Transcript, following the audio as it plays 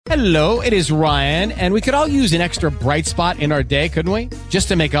Hello, it is Ryan, and we could all use an extra bright spot in our day, couldn't we? Just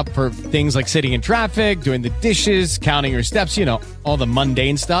to make up for things like sitting in traffic, doing the dishes, counting your steps, you know, all the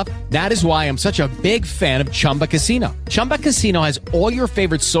mundane stuff. That is why I'm such a big fan of Chumba Casino. Chumba Casino has all your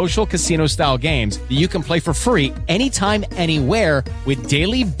favorite social casino-style games that you can play for free anytime, anywhere with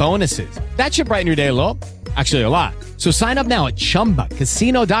daily bonuses. That should brighten your day a little. Actually, a lot. So sign up now at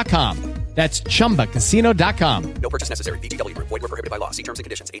ChumbaCasino.com. That's ChumbaCasino.com. No purchase necessary. VGW Group. Void where prohibited by law. See terms and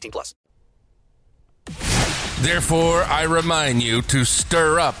conditions. 18+. Therefore, I remind you to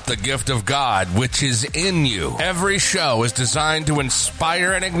stir up the gift of God which is in you. Every show is designed to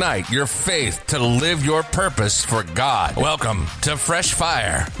inspire and ignite your faith to live your purpose for God. Welcome to Fresh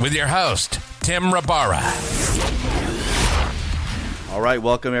Fire with your host, Tim Rabara. All right,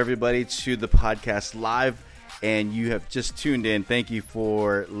 welcome everybody to the podcast live. And you have just tuned in. Thank you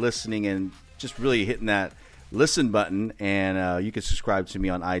for listening and just really hitting that listen button. And you can subscribe to me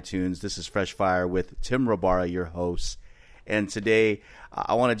on iTunes. This is Fresh Fire with Tim Rabara, your host. And today,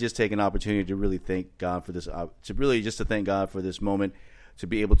 I want to just take an opportunity to really thank God for this. To thank God for this moment to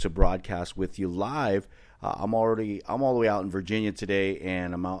be able to broadcast with you live. I'm all the way out in Virginia today,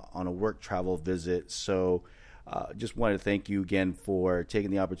 and I'm out on a work travel visit. So. Just wanted to thank you again for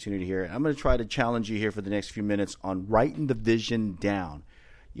taking the opportunity here. I'm going to try to challenge you here for the next few minutes on writing the vision down.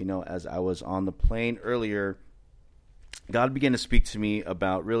 You know, as I was on the plane earlier, God began to speak to me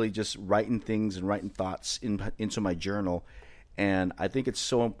about really just writing things and writing thoughts into my journal. And I think it's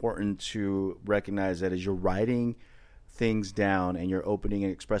so important to recognize that as you're writing things down and you're opening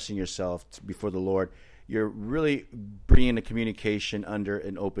and expressing yourself before the Lord, you're really bringing a communication under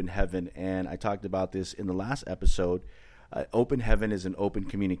an open heaven. And I talked about this in the last episode. Open heaven is an open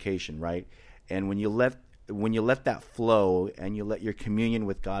communication, right? And when you let that flow and you let your communion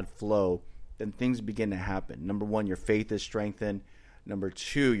with God flow, then things begin to happen. Number one, your faith is strengthened. Number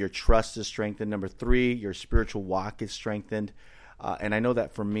two, your trust is strengthened. Number three, your spiritual walk is strengthened. And I know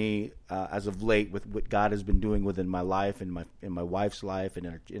that for me, as of late, with what God has been doing within my life and my wife's life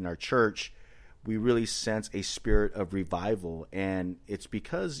and in our church, we really sense a spirit of revival. And it's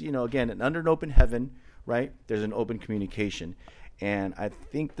because, you know, again, under an open heaven, right, there's an open communication. And I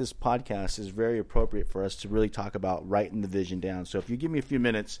think this podcast is very appropriate for us to really talk about writing the vision down. So if you give me a few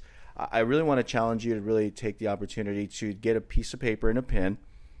minutes, I really want to challenge you to really take the opportunity to get a piece of paper and a pen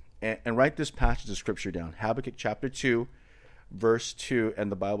and write this passage of Scripture down. Habakkuk chapter 2, verse 2,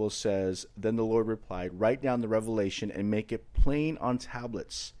 and the Bible says, "Then the Lord replied, write down the revelation and make it plain on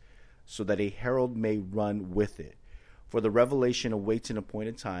tablets, so that a herald may run with it. For the revelation awaits an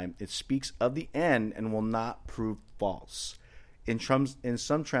appointed time. It speaks of the end and will not prove false." In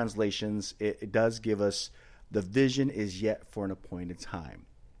some translations, it does give us the vision is yet for an appointed time.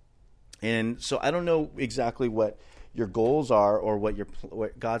 And so I don't know exactly what your goals are or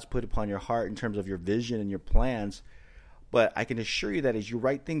what God's put upon your heart in terms of your vision and your plans, but I can assure you that as you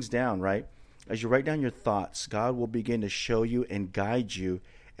write things down, right, as you write down your thoughts, God will begin to show you and guide you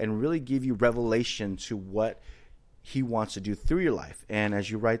and really give you revelation to what he wants to do through your life. And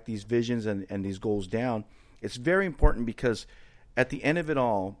as you write these visions and these goals down, it's very important because at the end of it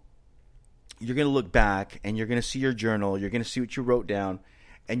all, you're going to look back and you're going to see your journal, you're going to see what you wrote down,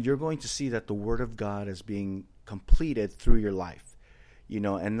 and you're going to see that the Word of God is being completed through your life. You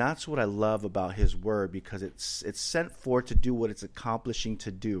know, and that's what I love about his word, because it's sent forth to do what it's accomplishing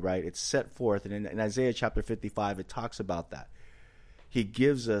to do, right? It's set forth. And in Isaiah chapter 55, it talks about that. He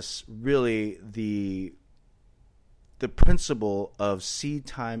gives us really the principle of seed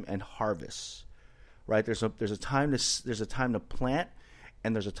time and harvest, right? There's a time to plant,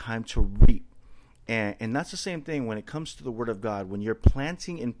 and there's a time to reap, and that's the same thing when it comes to the Word of God. When you're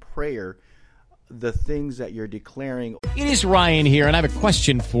planting in prayer, the things that you're declaring. It is Ryan here, and I have a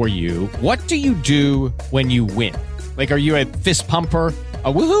question for you. What do you do when you win? Like, are you a fist pumper,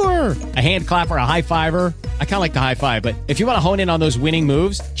 a woohooer, a hand clapper, a high fiver? I kind of like the high five, but if you want to hone in on those winning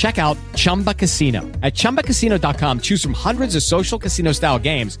moves, check out Chumba Casino. At ChumbaCasino.com, choose from hundreds of social casino-style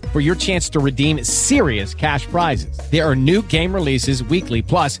games for your chance to redeem serious cash prizes. There are new game releases weekly,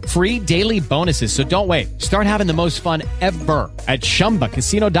 plus free daily bonuses, so don't wait. Start having the most fun ever at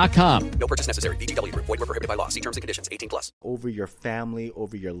ChumbaCasino.com. No purchase necessary. VGW Group. Void where prohibited by law. See terms and conditions. 18+. Over your family,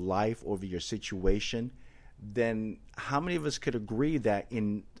 over your life, over your situation, then how many of us could agree that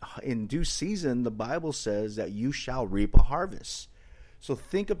in due season, the Bible says that you shall reap a harvest? So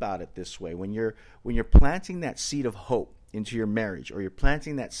think about it this way. When you're planting that seed of hope into your marriage, or you're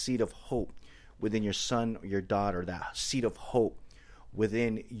planting that seed of hope within your son or your daughter, that seed of hope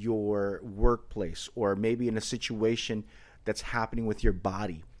within your workplace, or maybe in a situation that's happening with your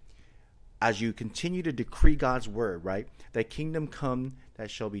body, as you continue to decree God's word, right? Thy kingdom come,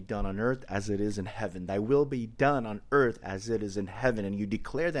 that shall be done on earth as it is in heaven. Thy will be done on earth as it is in heaven. And you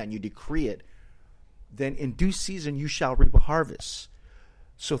declare that and you decree it, then in due season you shall reap a harvest.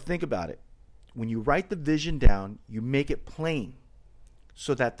 So think about it. When you write the vision down, you make it plain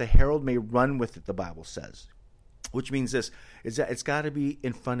so that the herald may run with it, the Bible says. Which means this, is that it's got to be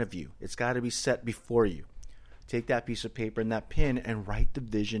in front of you. It's got to be set before you. Take that piece of paper and that pen and write the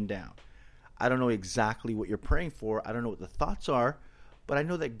vision down. I don't know exactly what you're praying for. I don't know what the thoughts are, but I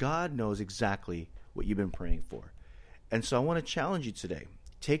know that God knows exactly what you've been praying for. And so I want to challenge you today.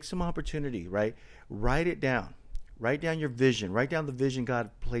 Take some opportunity, right? Write it down. Write down your vision. Write down the vision God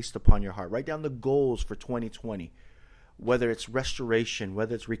placed upon your heart. Write down the goals for 2020. Whether it's restoration,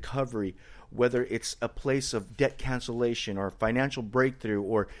 whether it's recovery, whether it's a place of debt cancellation or financial breakthrough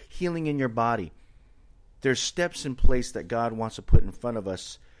or healing in your body. There's steps in place that God wants to put in front of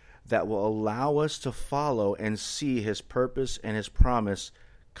us that will allow us to follow and see His purpose and His promise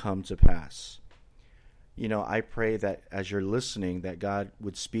come to pass. You know, I pray that as you're listening, that God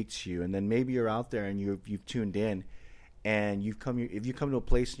would speak to you. And then maybe you're out there and you've tuned in and if you come to a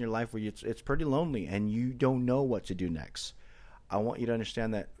place in your life where it's pretty lonely and you don't know what to do next. I want you to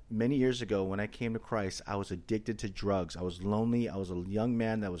understand that many years ago when I came to Christ, I was addicted to drugs. I was lonely. I was a young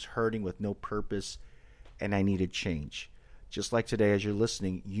man that was hurting with no purpose, and I needed change. Just like today, as you're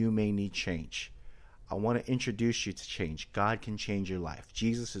listening, you may need change. I want to introduce you to change. God can change your life.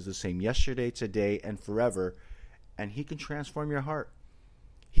 Jesus is the same yesterday, today, and forever, and He can transform your heart.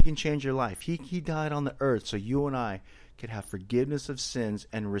 He can change your life. He died on the earth so you and I could have forgiveness of sins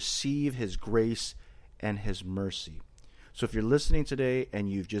and receive His grace and His mercy. So if you're listening today and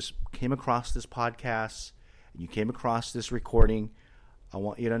you've just came across this podcast, and you came across this recording, I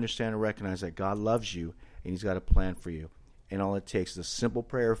want you to understand and recognize that God loves you and He's got a plan for you. And all it takes is a simple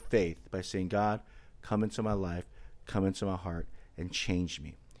prayer of faith by saying, God, come into my life, come into my heart, and change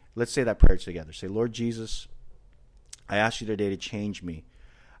me. Let's say that prayer together. Say, Lord Jesus, I ask you today to change me.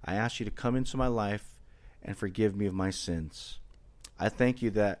 I ask you to come into my life and forgive me of my sins. I thank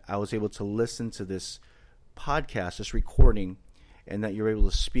you that I was able to listen to this podcast, this recording, and that you're able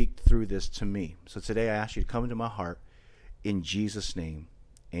to speak through this to me. So today I ask you to come into my heart in Jesus' name.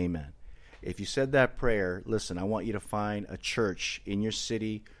 Amen. If you said that prayer, listen, I want you to find a church in your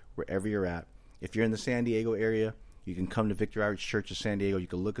city, wherever you're at. If you're in the San Diego area, you can come to Victory Outreach Church of San Diego. You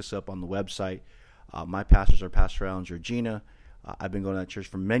can look us up on the website. My pastors are Pastor Al and Georgina. I've been going to that church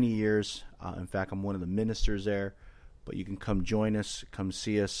for many years. In fact, I'm one of the ministers there. But you can come join us, come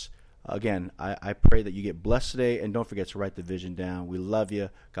see us. Again, I pray that you get blessed today. And don't forget to write the vision down. We love you.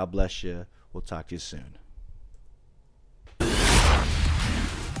 God bless you. We'll talk to you soon.